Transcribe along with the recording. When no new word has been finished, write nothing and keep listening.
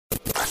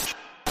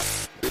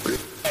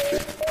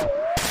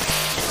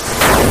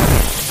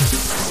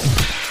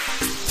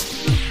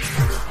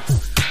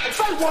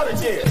what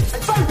again?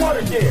 Say what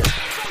again?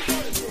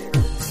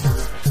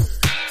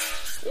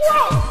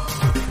 Whoa!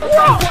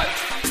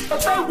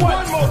 Say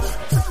what?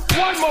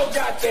 One more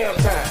goddamn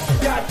time.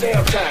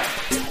 Goddamn time.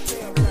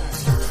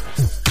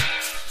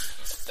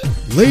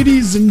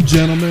 Ladies and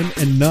gentlemen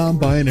and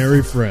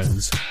non-binary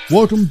friends,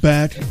 welcome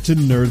back to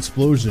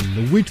Nerdsplosion,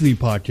 the weekly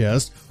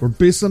podcast where,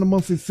 based on a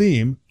monthly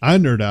theme, I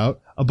nerd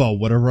out about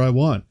whatever I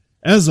want.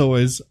 As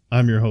always,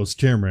 I'm your host,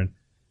 Cameron.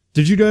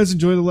 Did you guys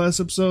enjoy the last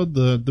episode,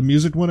 the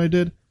music one I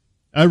did?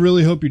 I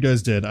really hope you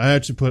guys did. I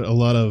actually put a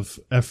lot of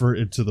effort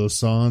into those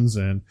songs,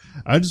 and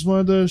I just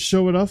wanted to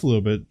show it off a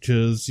little bit,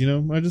 because, you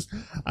know,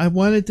 I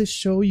wanted to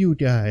show you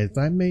guys.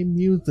 I made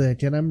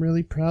music, and I'm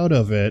really proud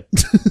of it.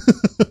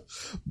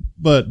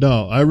 But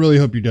no, I really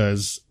hope you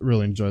guys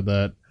really enjoyed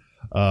that.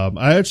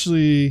 I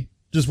actually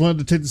just wanted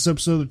to take this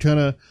episode to kind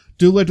of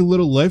do like a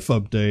little life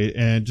update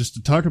and just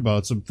to talk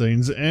about some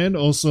things, and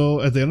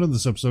also at the end of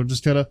this episode,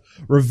 just kind of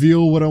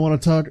reveal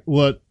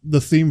what the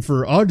theme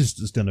for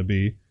August is going to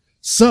be.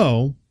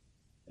 So,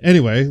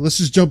 anyway, let's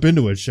just jump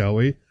into it, shall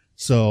we?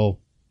 So,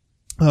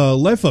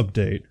 life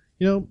update.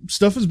 You know,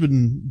 stuff has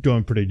been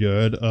going pretty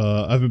good.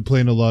 I've been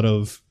playing a lot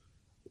of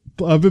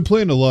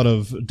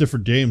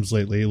different games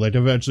lately. Like,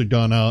 I've actually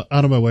gone out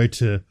of my way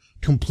to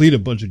complete a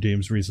bunch of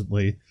games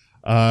recently.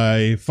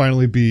 I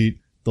finally beat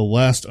the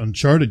last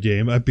Uncharted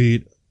game. I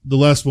beat the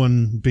last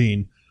one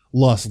being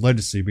Lost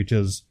Legacy,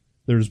 because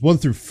there's 1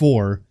 through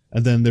 4,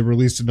 and then they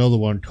released another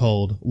one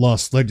called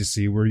Lost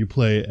Legacy, where you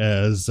play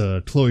as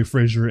Chloe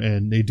Fraser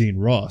and Nadine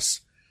Ross,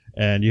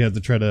 and you have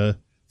to try to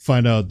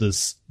find out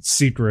this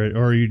secret,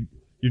 or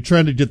you're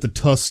trying to get the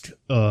tusk.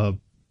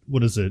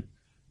 What is it?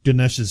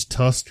 Ganesh's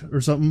tusk or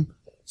something?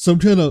 Some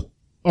kind of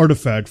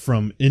artifact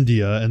from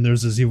India, and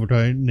there's this evil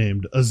guy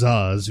named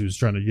Azaz who's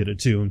trying to get it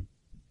too.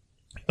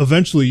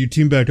 Eventually, you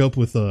team back up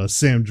with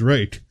Sam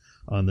Drake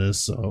on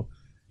this, so,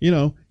 you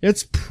know,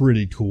 it's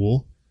pretty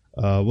cool.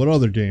 What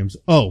other games?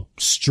 Oh,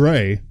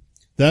 Stray.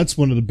 That's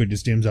one of the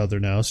biggest games out there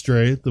now.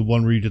 Stray, the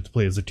one where you get to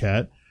play as a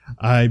cat.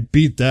 I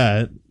beat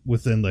that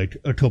within like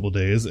a couple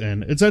days,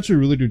 and it's actually a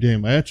really good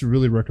game. I actually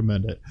really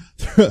recommend it.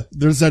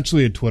 There's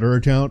actually a Twitter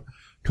account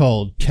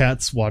called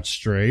Cats Watch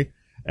Stray,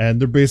 and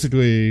they're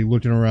basically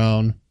looking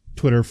around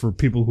Twitter for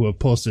people who have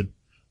posted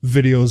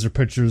videos or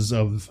pictures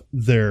of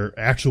their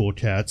actual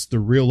cats,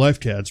 their real life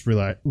cats,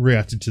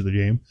 reacted to the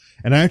game.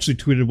 And I actually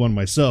tweeted one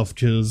myself,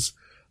 because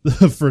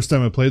the first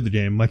time I played the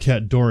game, my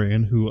cat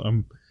Dorian, who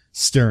I'm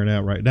staring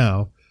at right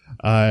now,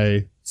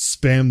 I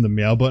spammed the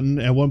meow button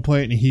at one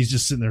point, and he's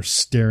just sitting there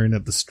staring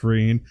at the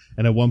screen.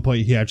 And at one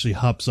point, he actually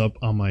hops up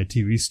on my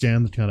TV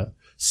stand to kind of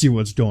see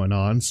what's going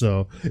on.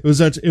 So it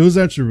was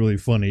actually really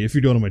funny. If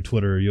you go to my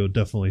Twitter, you'll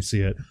definitely see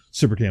it.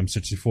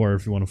 Supercam64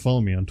 if you want to follow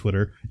me on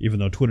Twitter, even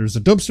though Twitter's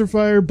a dumpster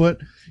fire, but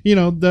you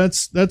know,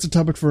 that's a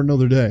topic for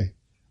another day.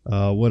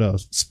 What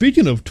else?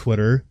 Speaking of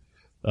Twitter,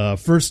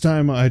 first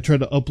time I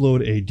tried to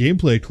upload a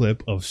gameplay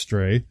clip of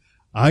Stray,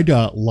 I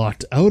got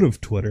locked out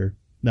of Twitter.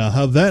 Now,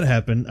 how that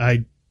happened,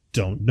 I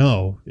don't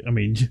know. I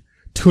mean,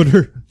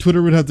 Twitter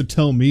would have to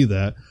tell me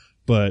that,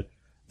 but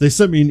they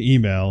sent me an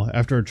email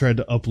after I tried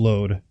to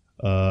upload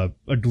a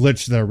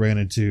glitch that I ran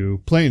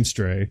into playing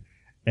Stray,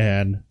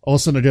 and all of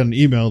a sudden I got an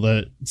email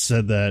that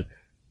said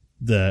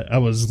that I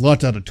was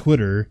locked out of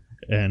Twitter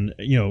and,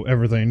 you know,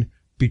 everything,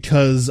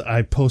 because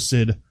I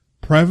posted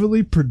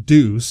privately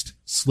produced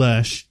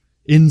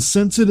 /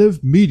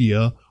 insensitive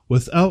media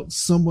without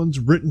someone's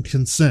written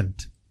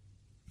consent.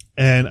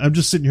 And I'm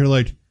just sitting here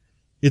like,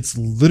 it's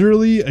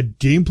literally a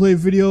gameplay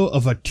video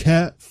of a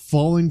cat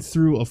falling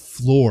through a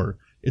floor.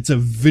 It's a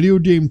video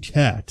game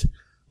cat.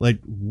 Like,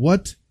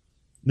 what?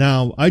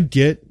 Now, I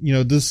get, you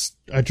know, this,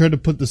 I tried to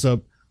put this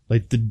up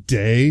like the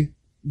day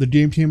the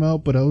game came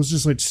out, but I was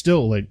just like,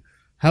 still, like,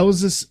 how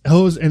is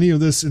any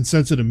of this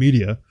insensitive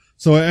media?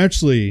 So I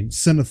actually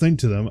sent a thing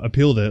to them,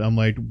 appealed it. I'm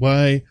like,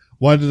 why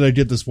did I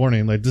get this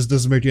warning? Like, this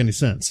doesn't make any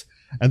sense.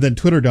 And then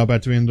Twitter got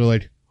back to me and they're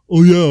like,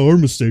 oh yeah, our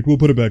mistake, we'll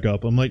put it back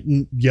up. I'm like,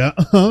 yeah,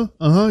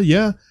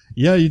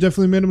 yeah, you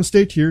definitely made a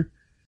mistake here.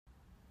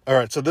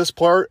 Alright, so this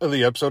part of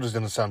the episode is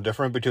going to sound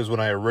different, because when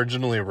I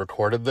originally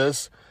recorded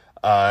this,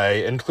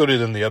 I included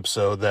in the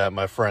episode that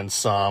my friend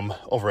Sam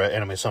over at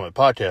Anime Summit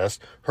Podcast,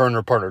 her and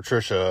her partner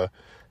Trisha,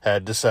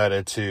 had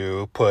decided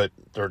to put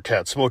their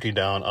cat Smokey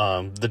down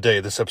on the day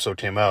this episode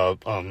came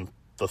out, on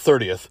the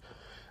 30th.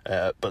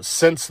 But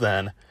since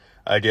then,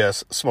 I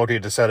guess Smokey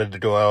decided to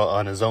go out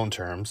on his own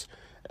terms.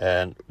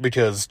 And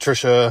because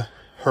Trisha,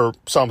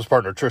 Sam's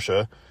partner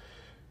Trisha,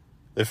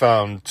 they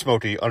found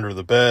Smokey under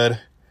the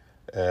bed,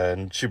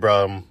 and she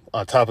brought him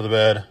on top of the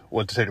bed,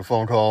 went to take a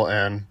phone call,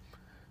 and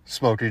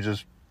Smokey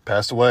just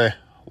passed away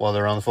while they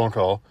were on the phone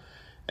call.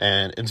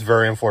 And it's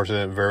very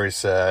unfortunate, very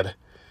sad.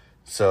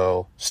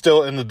 So,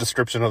 still in the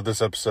description of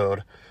this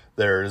episode,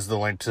 there is the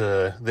link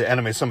to the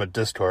Anime Summit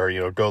Discord.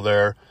 You know, go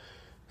there,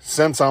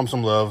 send Sam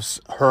some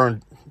loves, her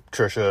and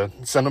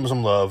Trisha, send them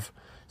some love,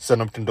 send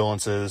them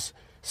condolences,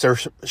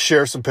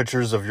 share some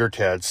pictures of your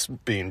cats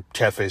being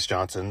Catface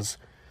Johnsons,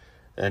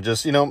 and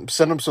just, you know,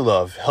 send them some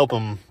love, help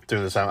them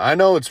through this time. I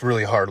know it's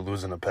really hard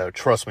losing a pet.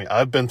 Trust me,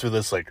 I've been through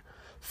this like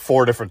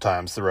 4 different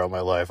times throughout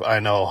my life. I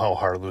know how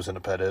hard losing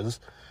a pet is.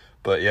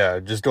 But yeah,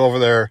 just go over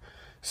there,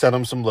 send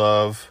him some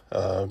love.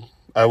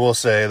 I will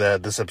say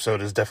that this episode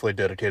is definitely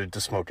dedicated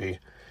to Smokey.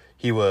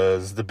 He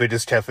was the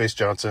biggest Catface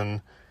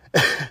Johnson,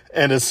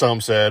 and as some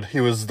said, he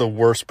was the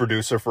worst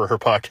producer for her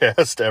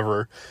podcast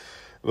ever.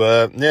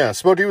 But yeah,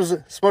 Smokey was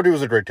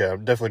a great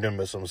cat. Definitely didn't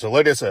miss him. So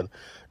like I said,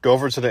 go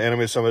over to the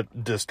Anime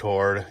Summit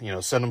Discord,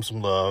 send him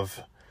some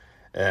love,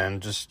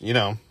 and just,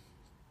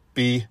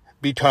 be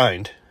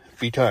kind.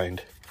 Be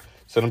kind.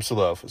 Send him some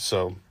love.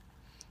 So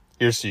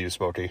here's to you,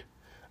 Smokey.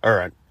 All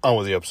right, on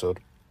with the episode.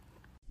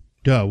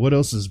 God, what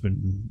else has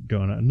been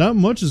going on? Not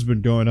much has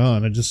been going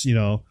on. I just,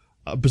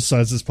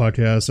 besides this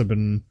podcast, I've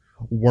been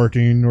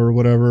working or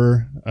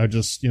whatever. I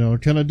just,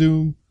 kind of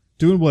doing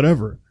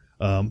whatever.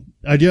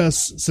 I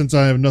guess since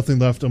I have nothing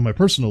left on my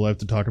personal life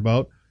to talk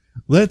about,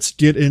 let's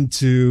get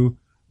into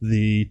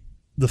the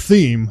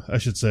theme, I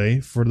should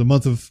say, for the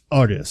month of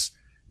August.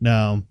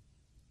 Now,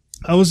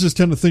 I was just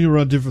kind of thinking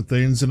about different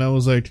things, and I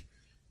was like,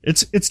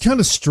 it's kind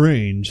of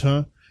strange,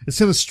 huh? It's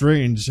kind of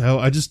strange how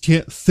I just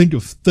can't think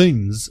of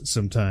things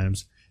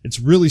sometimes. It's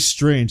really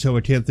strange how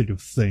I can't think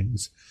of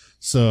things.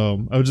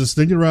 So I was just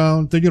thinking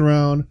around,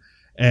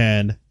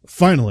 and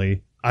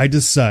finally I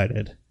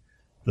decided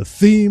the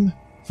theme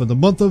for the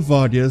month of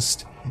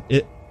August,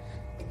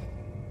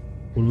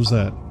 what was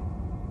that?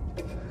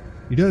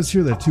 You guys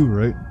hear that too,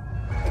 right?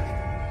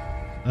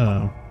 I don't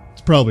know.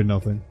 It's probably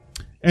nothing.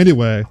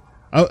 Anyway,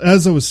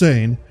 as I was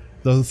saying,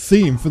 the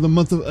theme for the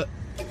month of...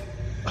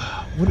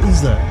 what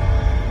is that?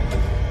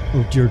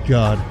 Oh, dear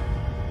God.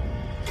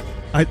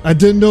 I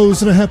didn't know it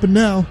was going to happen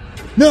now.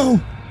 No!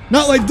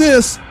 Not like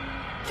this!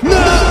 No!